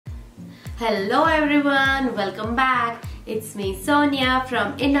Hello everyone, welcome back. It's me Sonia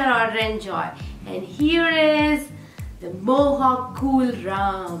from Inner Order and Joy, and here is the Mohawk Cool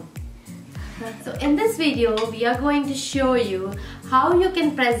Ram. So in this video we are going to show you how you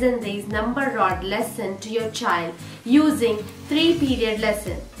can present these number rod lesson to your child using 3-period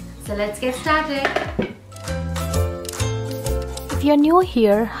lesson. So let's get started. If you're new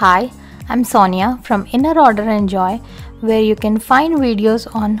here, hi, I'm Sonia from Inner Order and Joy, where you can find videos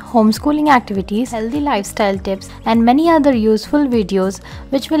on homeschooling activities, healthy lifestyle tips, and many other useful videos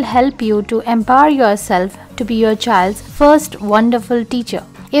which will help you to empower yourself to be your child's first wonderful teacher.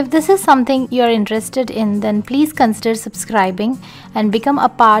 If this is something you're interested in, then please consider subscribing and become a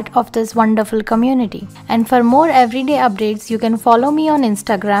part of this wonderful community. And for more everyday updates, you can follow me on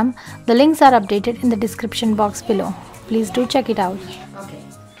Instagram. The links are updated in the description box below. Please do check it out. Okay,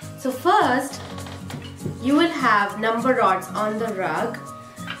 so first you will have number rods on the rug,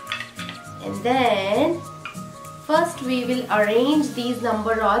 and then first we will arrange these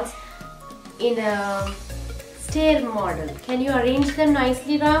number rods in a stair model. Can you arrange them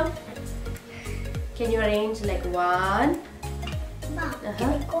nicely, Ram? Can you arrange like one?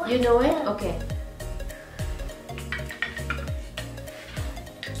 You know it? Okay.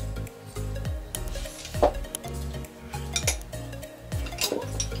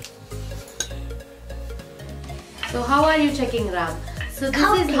 So how are you checking, Ram? So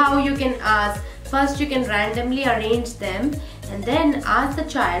this is how you can ask. First you can randomly arrange them and then ask the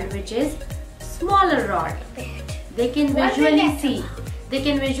child which is smaller rod. They can visually see. They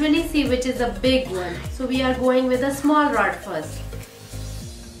can visually see which is a big one. So we are going with a small rod first.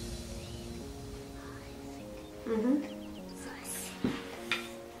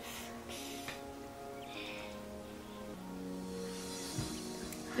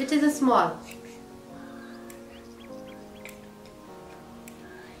 Which is a small?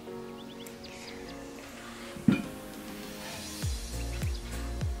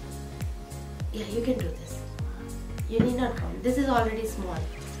 Yeah, you can do this. You need not count. This is already small.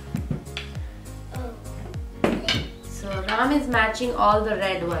 So Ram is matching all the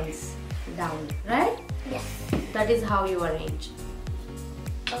red ones down, right? Yes. That is how you arrange.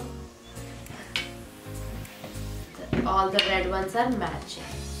 All the red ones are matching.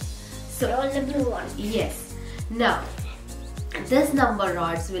 So all the blue ones. Yes. Now, this number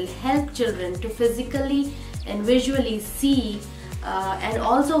rods will help children to physically and visually see and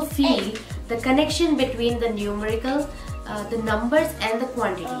also feel the connection between the numerical, the numbers and the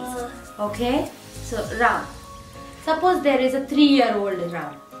quantities. Okay? So Ram, suppose there is a 3-year-old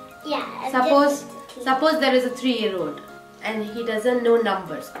Ram. Yeah. Suppose there is a 3-year-old and he doesn't know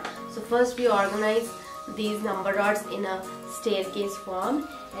numbers. So first we organize these number rods in a staircase form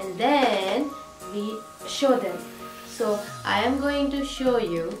and then we show them. So I am going to show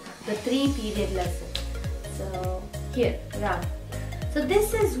you the 3-period lesson. So here, Ram. So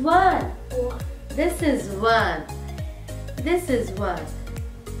this is 1. This is 1. This is 1.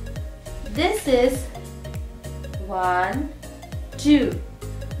 This is 1, 2.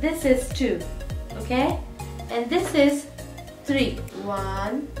 This is 2. Okay? And this is 3.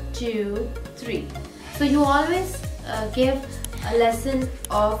 1, 2, 3. So you always give a lesson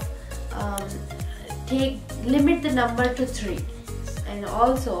of limit the number to 3. And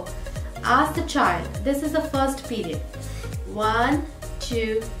also ask the child. This is the first period. 1,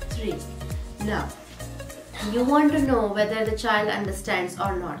 2, 3. Now, you want to know whether the child understands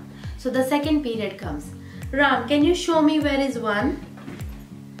or not. So the second period comes. Ram, can you show me where is 1?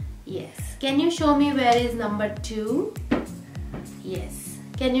 Yes. Can you show me where is number 2? Yes.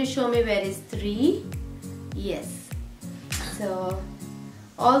 Can you show me where is 3? Yes. So,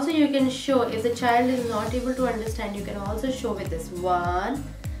 also you can show, if the child is not able to understand, you can also show with this 1.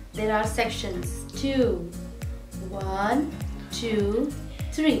 There are sections. 2. 1, 2,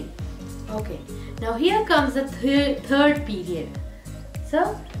 3. Okay. Now here comes the third period.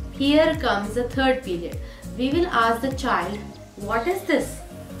 So here comes the third period. We will ask the child, what is this?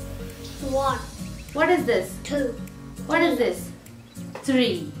 1. What is this? 2. What is this?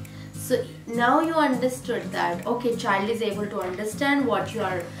 3. So now you understood that, okay, child is able to understand what you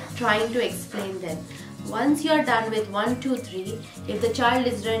are trying to explain them. Once you are done with 1, 2, 3, if the child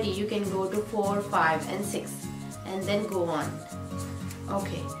is ready, you can go to 4, 5 and 6 and then go on.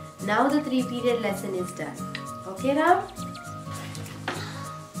 Okay, now the 3-period lesson is done. Okay, Ram?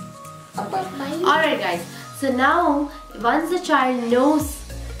 Alright guys, so now once the child knows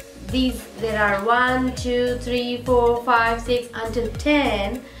these, there are 1, 2, 3, 4, 5, 6 until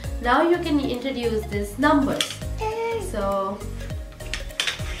 10, now you can introduce these numbers. So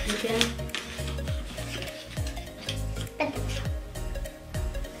you can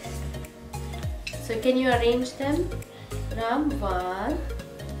So can you arrange them? Ram, 1,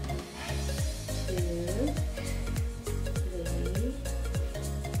 2, 3.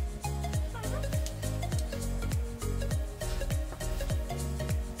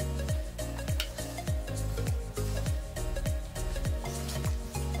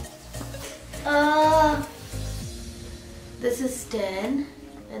 This is 10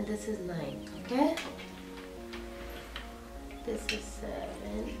 and this is 9, okay? This is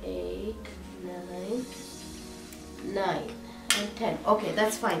 7, 8, 9 and 10. Okay,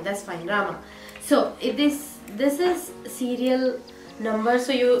 that's fine, Rama. So if this is serial number,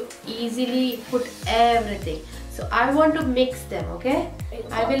 so you easily put everything. So I want to mix them, okay?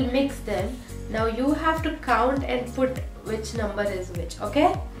 I will mix them. Now you have to count and put which number is which,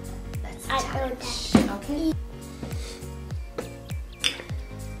 okay? That's a challenge, okay?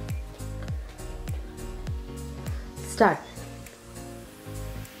 Start.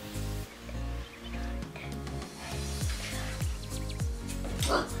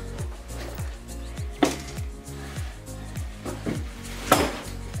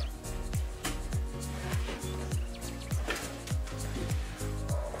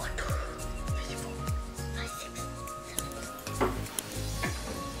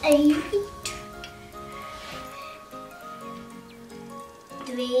 Eight,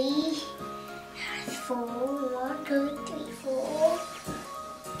 3, 4, 1, 2, 3, 4.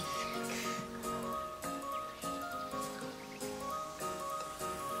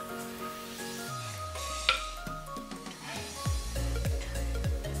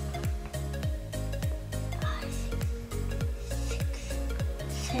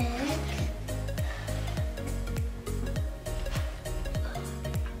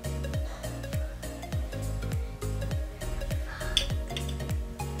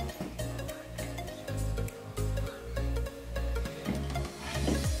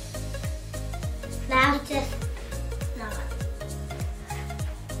 Now just not.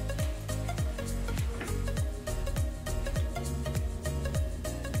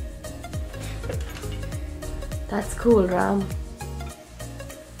 That's cool, Ram.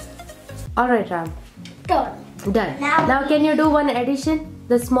 Alright, Ram. Done. Done. Now Now can you do one addition?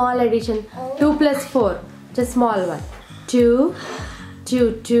 The small addition. 2 plus 4. Just small one. 2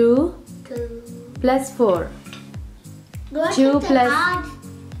 2 plus 4. Go 2 to the plus- card.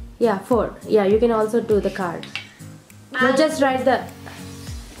 Yeah, 4. Yeah, you can also do the card. No, just write the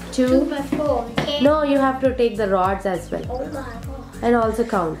 2 2. plus 4. Okay. No, you have to take the rods as well. Oh my god. And also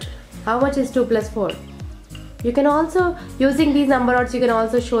count. How much is 2 plus 4? You can also, using these number rods, you can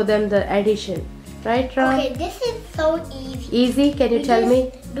also show them the addition. Right, Ram? Okay, this is so easy. Easy? Can you tell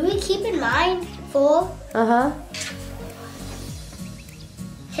me? Do we keep in mind 4, Uh-huh.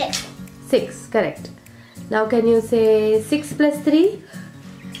 6? 6, correct. Now can you say 6 plus 3?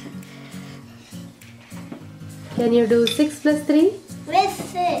 Can you do 6 plus 3? With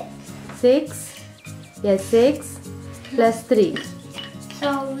 6. 6. Yes, 6 plus 3.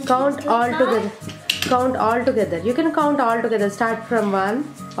 So we Count should do all five. together. Count all together. You can count all together. Start from 1.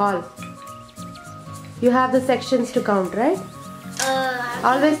 All. You have the sections to count, right?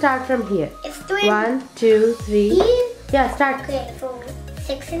 Always start from here. It's 3. 1, 2, 3. Here. Yeah, start. Okay, so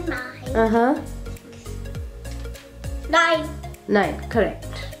 6 and 9. Uh-huh. 9. 9, correct.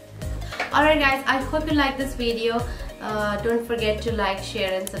 Alright guys, I hope you like this video. Don't forget to like,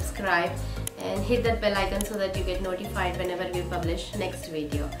 share and subscribe. And hit that bell icon so that you get notified whenever we publish next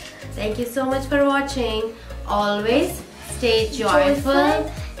video. Thank you so much for watching. Always stay joyful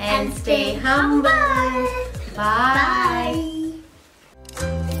and stay humble. Bye. Bye.